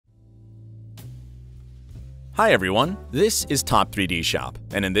Hi everyone, this is Top 3D Shop,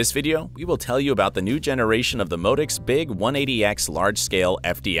 and in this video, we will tell you about the new generation of the Modix BIG-180X large-scale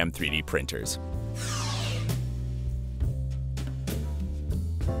FDM 3D printers.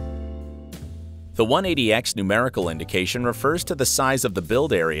 The 180X numerical indication refers to the size of the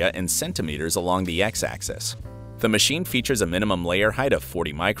build area in centimeters along the x-axis. The machine features a minimum layer height of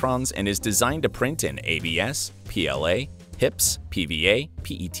 40 microns and is designed to print in ABS, PLA, HIPS, PVA,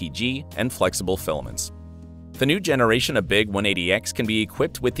 PETG, and flexible filaments. The new generation of BIG-180X can be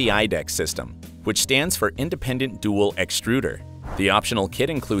equipped with the IDEX system, which stands for Independent Dual Extruder. The optional kit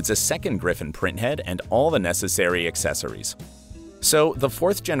includes a second Griffin printhead and all the necessary accessories. So, the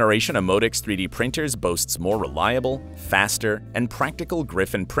fourth generation of Modix 3D printers boasts more reliable, faster, and practical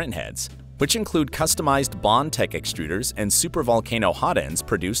Griffin printheads, which include customized Bondtech extruders and Super Volcano hotends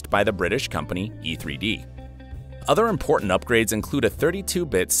produced by the British company E3D. Other important upgrades include a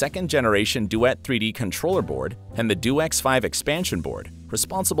 32-bit second-generation Duet 3D controller board and the DuX5 expansion board,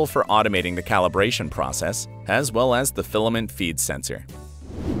 responsible for automating the calibration process, as well as the filament feed sensor.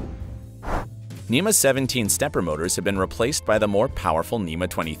 NEMA 17 stepper motors have been replaced by the more powerful NEMA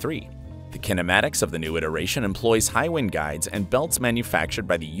 23. The kinematics of the new iteration employs high wind guides and belts manufactured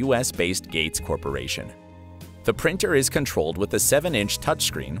by the US-based Gates Corporation. The printer is controlled with a 7-inch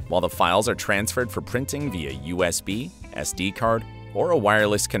touchscreen while the files are transferred for printing via USB, SD card, or a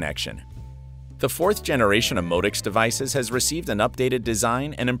wireless connection. The fourth generation of Modix devices has received an updated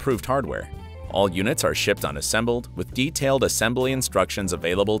design and improved hardware. All units are shipped unassembled, with detailed assembly instructions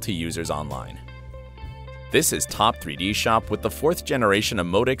available to users online. This is Top 3D Shop with the fourth generation of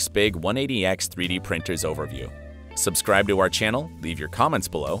Modix BIG-180X 3D printers overview. Subscribe to our channel, leave your comments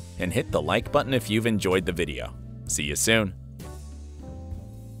below, and hit the like button if you've enjoyed the video. See you soon!